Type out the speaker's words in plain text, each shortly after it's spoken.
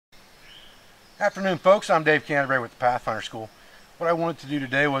Afternoon, folks. I'm Dave Canterbury with the Pathfinder School. What I wanted to do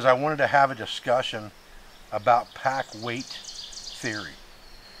today was I wanted to have a discussion about pack weight theory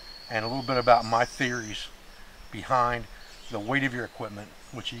and a little bit about my theories behind the weight of your equipment,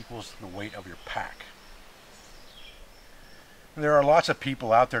 which equals the weight of your pack. There are lots of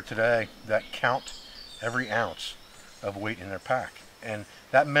people out there today that count every ounce of weight in their pack, and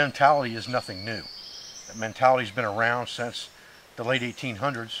that mentality is nothing new. That mentality has been around since the late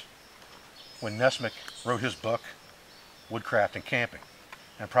 1800s when Nesmith wrote his book, Woodcraft and Camping,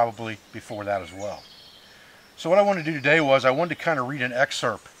 and probably before that as well. So what I wanted to do today was I wanted to kind of read an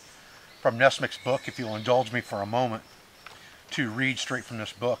excerpt from Nesmith's book, if you'll indulge me for a moment to read straight from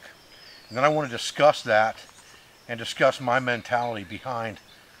this book. And then I want to discuss that and discuss my mentality behind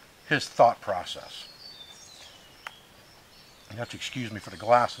his thought process. You have to excuse me for the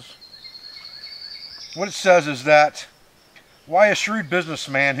glasses. What it says is that why a shrewd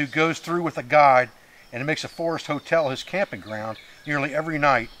businessman who goes through with a guide and makes a forest hotel his camping ground nearly every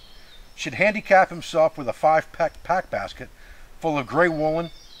night should handicap himself with a 5-pack pack basket full of gray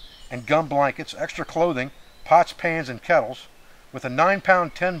woolen and gum blankets, extra clothing, pots, pans, and kettles, with a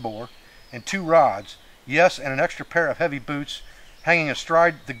 9-pound 10-bore and 2 rods, yes, and an extra pair of heavy boots hanging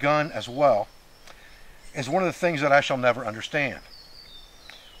astride the gun as well, is one of the things that I shall never understand.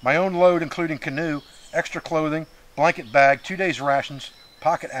 My own load, including canoe, extra clothing, blanket bag, 2 days' rations,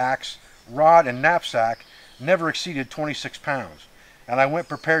 pocket axe, rod, and knapsack never exceeded 26 pounds, and I went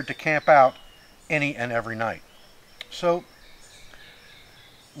prepared to camp out any and every night. So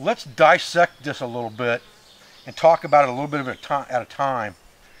let's dissect this a little bit and talk about it a little bit at a time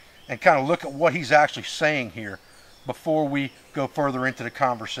and kind of look at what he's actually saying here before we go further into the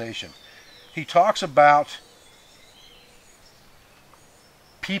conversation. He talks about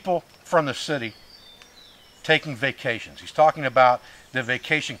people from the city taking vacations. He's talking about the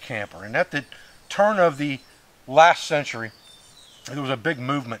vacation camper. And at the turn of the last century, there was a big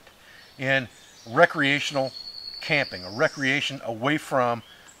movement in recreational camping, a recreation away from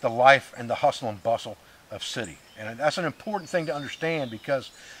the life and the hustle and bustle of city. And that's an important thing to understand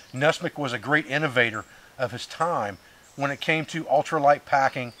because Nesmith was a great innovator of his time when it came to ultralight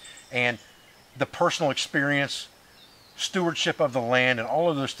packing and the personal experience, stewardship of the land, and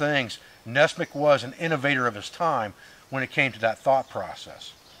all of those things. Nesmith was an innovator of his time when it came to that thought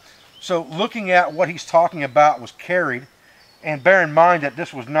process. So looking at what he's talking about was carried, and bear in mind that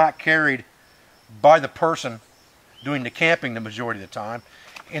this was not carried by the person doing the camping the majority of the time.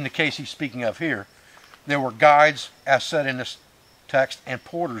 In the case he's speaking of here, there were guides, as said in this text, and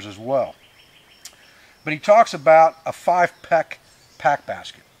porters as well. But he talks about a 5-pack pack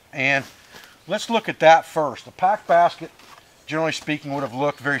basket, and let's look at that first. The pack basket, generally speaking, would have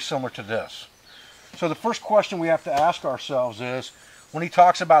looked very similar to this. So the first question we have to ask ourselves is, when he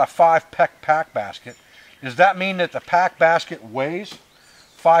talks about a 5-pack pack basket, does that mean that the pack basket weighs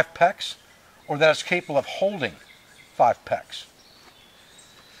 5 pecks, or that it's capable of holding 5 pecks?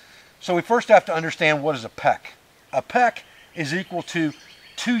 So we first have to understand, what is a peck. A peck is equal to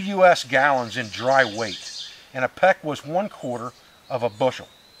 2 U.S. gallons in dry weight, and a peck was 1/4 of a bushel.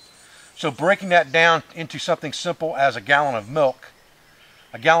 So breaking that down into something simple as a gallon of milk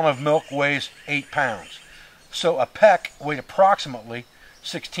weighs 8 pounds. So a peck weighed approximately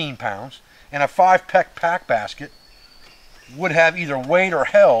 16 pounds, and a 5-peck pack basket would have either weighed or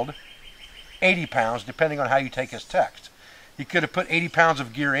held 80 pounds, depending on how you take his text. He could have put 80 pounds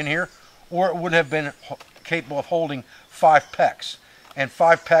of gear in here, or it would have been capable of holding 5 pecks. And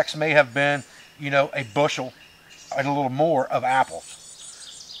 5 pecks may have been, a bushel and a little more of apples.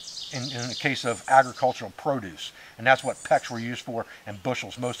 In the case of agricultural produce. And that's what pecks were used for, and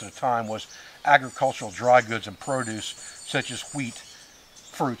bushels most of the time was agricultural dry goods and produce such as wheat,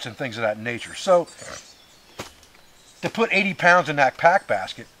 fruits, and things of that nature. So to put 80 pounds in that pack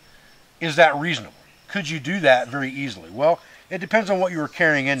basket, is that reasonable? Could you do that very easily? Well, it depends on what you were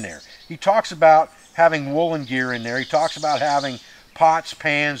carrying in there. He talks about having woolen gear in there. He talks about having pots,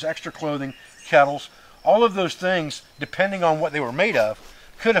 pans, extra clothing, kettles. All of those things, depending on what they were made of,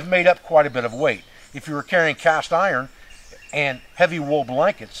 could have made up quite a bit of weight. If you were carrying cast iron and heavy wool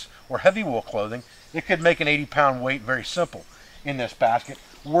blankets or heavy wool clothing, it could make an 80-pound weight very simple in this basket.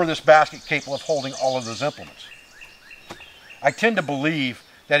 Were this basket capable of holding all of those implements? I tend to believe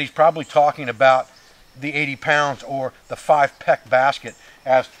that he's probably talking about the 80 pounds or the 5-peck basket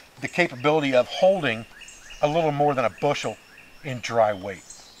as the capability of holding a little more than a bushel in dry weight.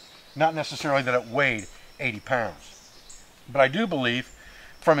 Not necessarily that it weighed 80 pounds. But I do believe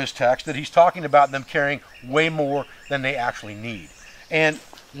from his text that he's talking about them carrying way more than they actually need. And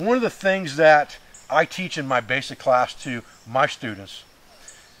one of the things that I teach in my basic class to my students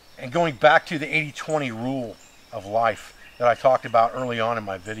And going back to the 80-20 rule of life that I talked about early on in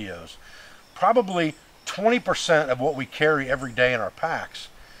my videos, probably 20% of what we carry every day in our packs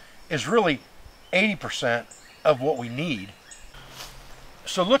is really 80% of what we need.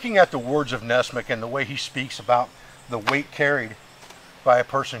 So looking at the words of Nesmik and the way he speaks about the weight carried by a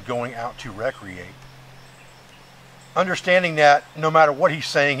person going out to recreate, understanding that no matter what he's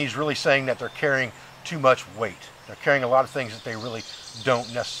saying, he's really saying that they're carrying too much weight. They're carrying a lot of things that they really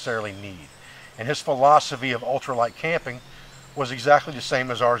don't necessarily need. And his philosophy of ultralight camping was exactly the same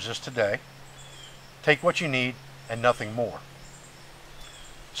as ours is today. Take what you need and nothing more.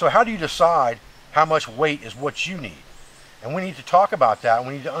 So how do you decide how much weight is what you need? And we need to talk about that.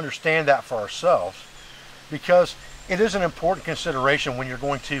 We need to understand that for ourselves, because it is an important consideration when you're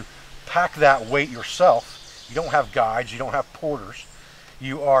going to pack that weight yourself. You don't have guides, you don't have porters.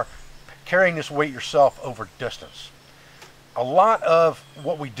 You are carrying this weight yourself over distance. A lot of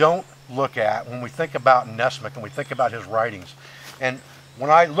what we don't look at when we think about Nesmik and we think about his writings, and when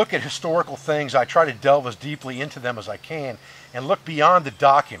I look at historical things, I try to delve as deeply into them as I can and look beyond the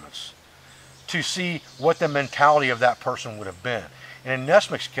documents to see what the mentality of that person would have been. And in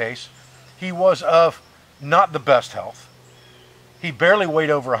Nesmik's case, he was of not the best health. He barely weighed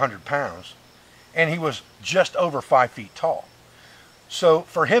over 100 pounds, and he was just over 5 feet tall. So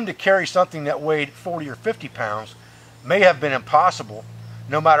for him to carry something that weighed 40 or 50 pounds may have been impossible,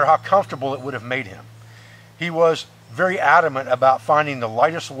 no matter how comfortable it would have made him. He was very adamant about finding the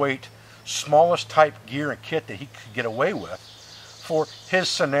lightest weight, smallest type gear and kit that he could get away with for his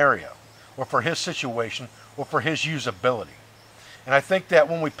scenario, or for his situation, or for his usability. And I think that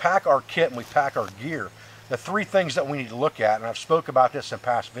when we pack our kit and we pack our gear, the three things that we need to look at, and I've spoke about this in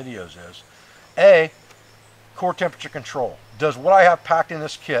past videos, is A, core temperature control. Does what I have packed in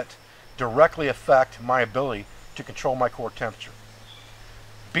this kit directly affect my ability to control my core temperature?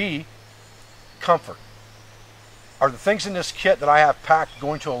 B, comfort. Are the things in this kit that I have packed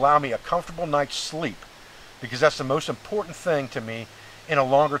going to allow me a comfortable night's sleep? Because that's the most important thing to me in a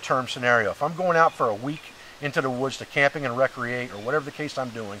longer term scenario. If I'm going out for a week into the woods to camping and recreate, or whatever the case I'm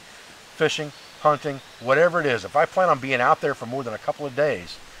doing, fishing, hunting, whatever it is, if I plan on being out there for more than a couple of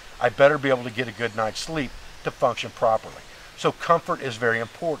days, I better be able to get a good night's sleep to function properly. So comfort is very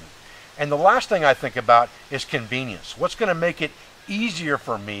important. And the last thing I think about is convenience. What's going to make it easier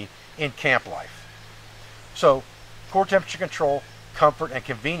for me in camp life? So core temperature control, comfort, and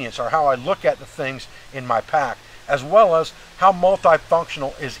convenience are how I look at the things in my pack, as well as how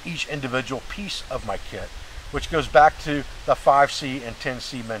multifunctional is each individual piece of my kit, which goes back to the 5C and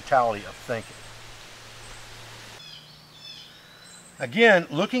 10C mentality of thinking. Again,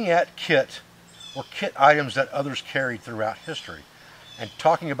 looking at kit or kit items that others carried throughout history, and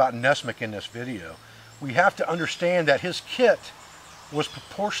talking about Nesmik in this video, we have to understand that his kit was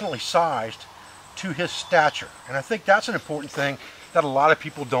proportionally sized to his stature. And I think that's an important thing that a lot of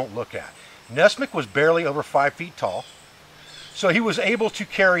people don't look at. Nesmik was barely over 5 feet tall, so he was able to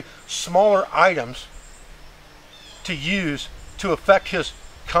carry smaller items to use to affect his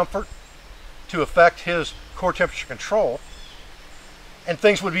comfort, to affect his core temperature control, and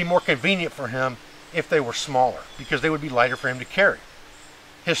things would be more convenient for him if they were smaller, because they would be lighter for him to carry.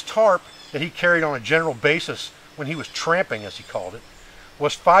 His tarp that he carried on a general basis when he was tramping, as he called it,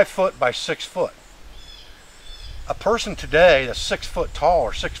 was 5 foot by 6 foot. A person today that's 6 foot tall,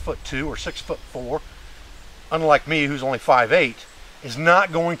 or 6'2", or 6'4", unlike me who's only 5'8", is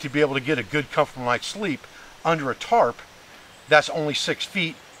not going to be able to get a good comfortable night's sleep under a tarp that's only 6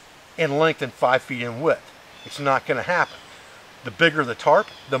 feet in length and 5 feet in width. It's not going to happen. The bigger the tarp,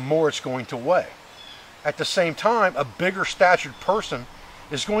 the more it's going to weigh. At the same time, a bigger statured person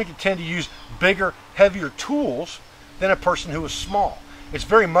is going to tend to use bigger, heavier tools than a person who is small. It's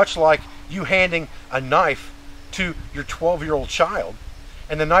very much like you handing a knife to your 12-year-old child,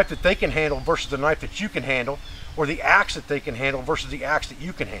 and the knife that they can handle versus the knife that you can handle, or the axe that they can handle versus the axe that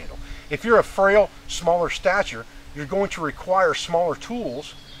you can handle. If you're a frail, smaller stature, you're going to require smaller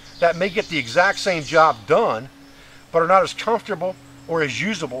tools that may get the exact same job done, but are not as comfortable or as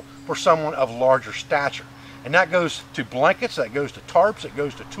usable for someone of larger stature. And that goes to blankets, that goes to tarps, it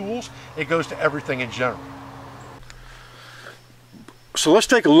goes to tools, it goes to everything in general. So let's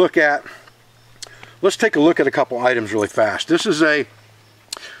take a look at a couple items really fast. This is a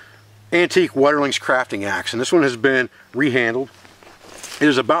antique Wetterlings crafting axe, and this one has been rehandled. It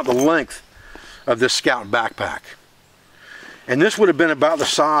is about the length of this Scout backpack. And this would have been about the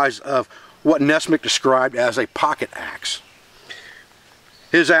size of what Nesmik described as a pocket axe.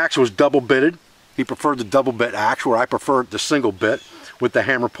 His axe was double bitted. He preferred the double bit axe, where I preferred the single bit with the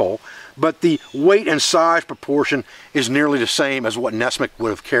hammer pole. but the weight and size proportion is nearly the same as what Nesmik would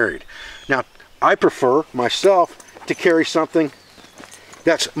have carried. Now, I prefer myself to carry something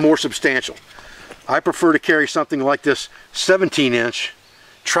that's more substantial. I prefer to carry something like this 17-inch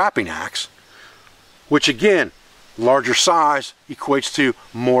trapping axe, which again, larger size equates to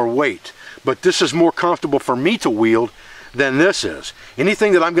more weight. But this is more comfortable for me to wield than this is.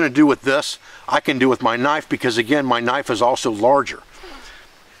 Anything that I'm going to do with this, I can do with my knife, because again, my knife is also larger.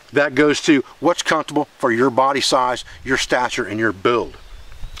 That goes to what's comfortable for your body size, your stature, and your build.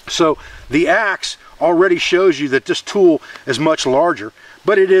 So the axe already shows you that this tool is much larger,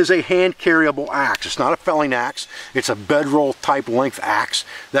 but it is a hand carryable axe. It's not a felling axe. It's a bedroll type length axe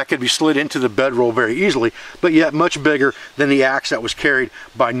that could be slid into the bedroll very easily, but yet much bigger than the axe that was carried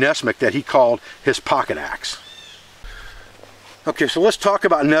by Nesmik that he called his pocket axe. Okay, so let's talk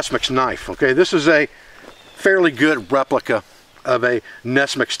about Nesmik's knife. Okay, this is a fairly good replica of a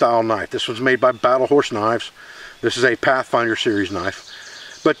Nesmik style knife. This was made by Battle Horse Knives. This is a Pathfinder series knife.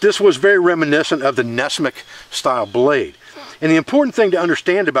 But this was very reminiscent of the Nesmik style blade. And the important thing to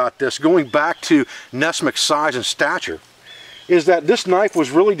understand about this, going back to Nesmik's size and stature, is that this knife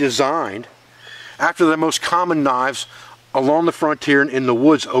was really designed after the most common knives along the frontier and in the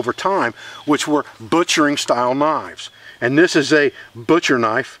woods over time, which were butchering style knives. And this is a butcher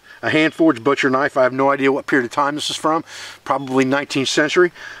knife, a hand-forged butcher knife. I have no idea what period of time this is from, probably 19th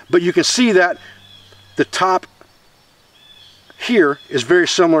century. But you can see that the top here is very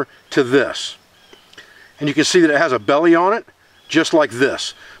similar to this. And you can see that it has a belly on it, just like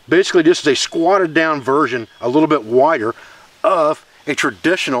this. Basically, this is a squatted down version, a little bit wider, of a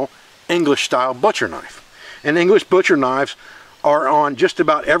traditional English style butcher knife. And English butcher knives are on just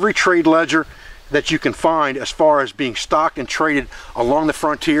about every trade ledger that you can find as far as being stocked and traded along the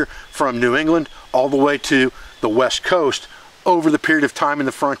frontier from New England all the way to the West Coast over the period of time in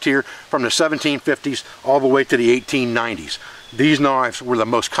the frontier from the 1750s all the way to the 1890s. These knives were the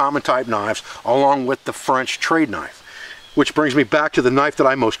most common type knives, along with the French trade knife. Which brings me back to the knife that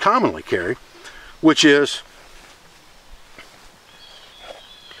I most commonly carry, which is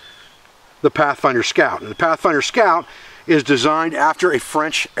the Pathfinder Scout. And the Pathfinder Scout is designed after a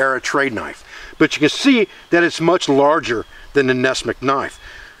French era trade knife. But you can see that it's much larger than the Nesmik knife.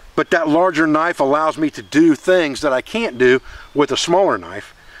 But that larger knife allows me to do things that I can't do with a smaller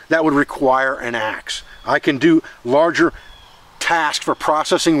knife that would require an axe. I can do larger tasks for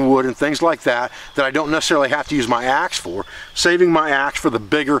processing wood and things like that that I don't necessarily have to use my axe for, saving my axe for the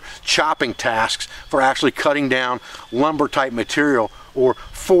bigger chopping tasks for actually cutting down lumber type material or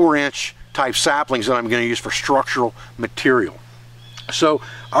 4-inch type saplings that I'm going to use for structural material. So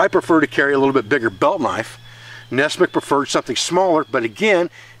I prefer to carry a little bit bigger belt knife. Nesmik preferred something smaller, but again,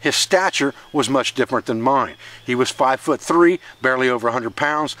 his stature was much different than mine. He was 5'3", barely over 100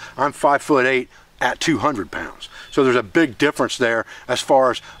 pounds. I'm 5'8", at 200 pounds. So there's a big difference there as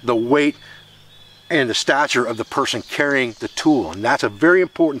far as the weight and the stature of the person carrying the tool. And that's a very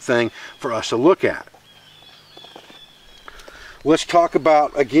important thing for us to look at. Let's talk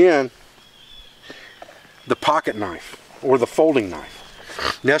about, again, the pocket knife or the folding knife.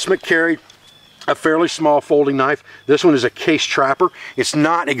 Nesmik carried a fairly small folding knife. This one is a case trapper. It's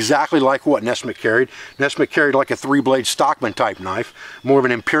not exactly like what Nesmik carried. Nesmik carried like a 3-blade Stockman type knife, more of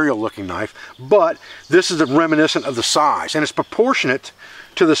an imperial looking knife, but this is reminiscent of the size, and it's proportionate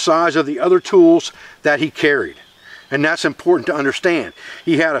to the size of the other tools that he carried. And that's important to understand.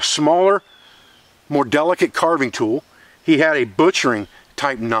 He had a smaller, more delicate carving tool. He had a butchering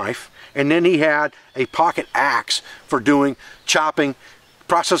type knife, and then he had a pocket axe for doing chopping,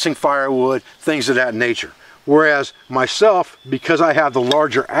 processing firewood, things of that nature. Whereas myself, because I have the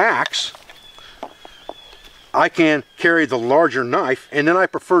larger axe, I can carry the larger knife, and then I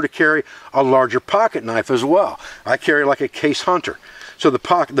prefer to carry a larger pocket knife as well. I carry like a case hunter. So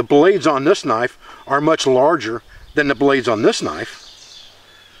the blades on this knife are much larger than the blades on this knife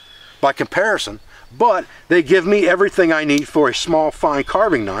by comparison, but they give me everything I need for a small, fine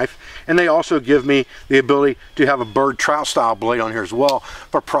carving knife, and they also give me the ability to have a bird trout style blade on here as well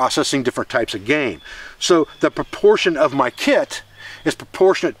for processing different types of game. So the proportion of my kit is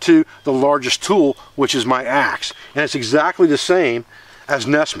proportionate to the largest tool, which is my axe. And it's exactly the same as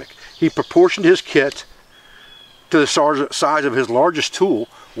Nesmik. He proportioned his kit to the size of his largest tool,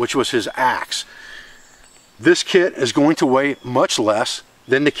 which was his axe. This kit is going to weigh much less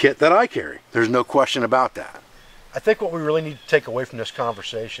than the kit that I carry. There's no question about that. I think what we really need to take away from this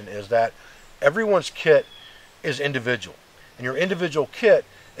conversation is that everyone's kit is individual. And your individual kit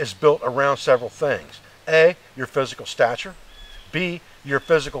is built around several things. A, your physical stature. B, your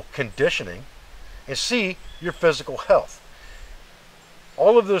physical conditioning. And C, your physical health.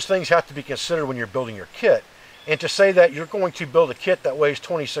 All of those things have to be considered when you're building your kit. And to say that you're going to build a kit that weighs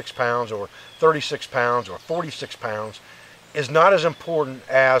 26 pounds or 36 pounds or 46 pounds is not as important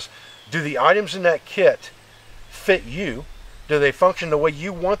as, do the items in that kit fit you? Do they function the way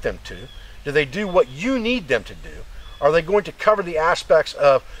you want them to? Do they do what you need them to do? Are they going to cover the aspects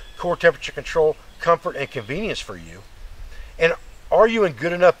of core temperature control, comfort, and convenience for you? And are you in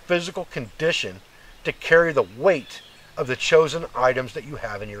good enough physical condition to carry the weight of the chosen items that you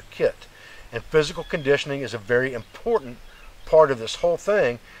have in your kit? And physical conditioning is a very important part of this whole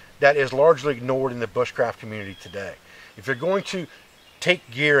thing that is largely ignored in the bushcraft community today. If you're going to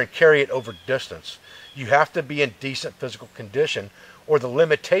take gear and carry it over distance, you have to be in decent physical condition, or the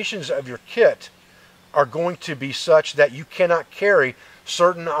limitations of your kit are going to be such that you cannot carry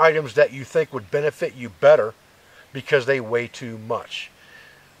certain items that you think would benefit you better because they weigh too much.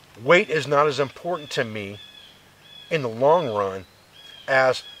 Weight is not as important to me in the long run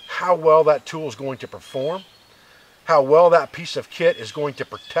as how well that tool is going to perform, how well that piece of kit is going to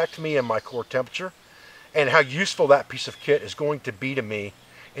protect me in my core temperature, and how useful that piece of kit is going to be to me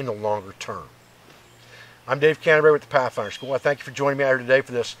in the longer term. I'm Dave Canterbury with the Pathfinder School. I thank you for joining me out here today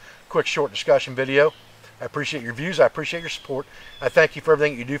for this quick short discussion video. I appreciate your views. I appreciate your support. I thank you for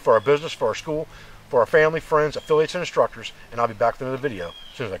everything you do for our business, for our school, for our family, friends, affiliates, and instructors. And I'll be back with another video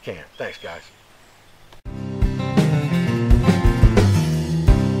as soon as I can. Thanks, guys.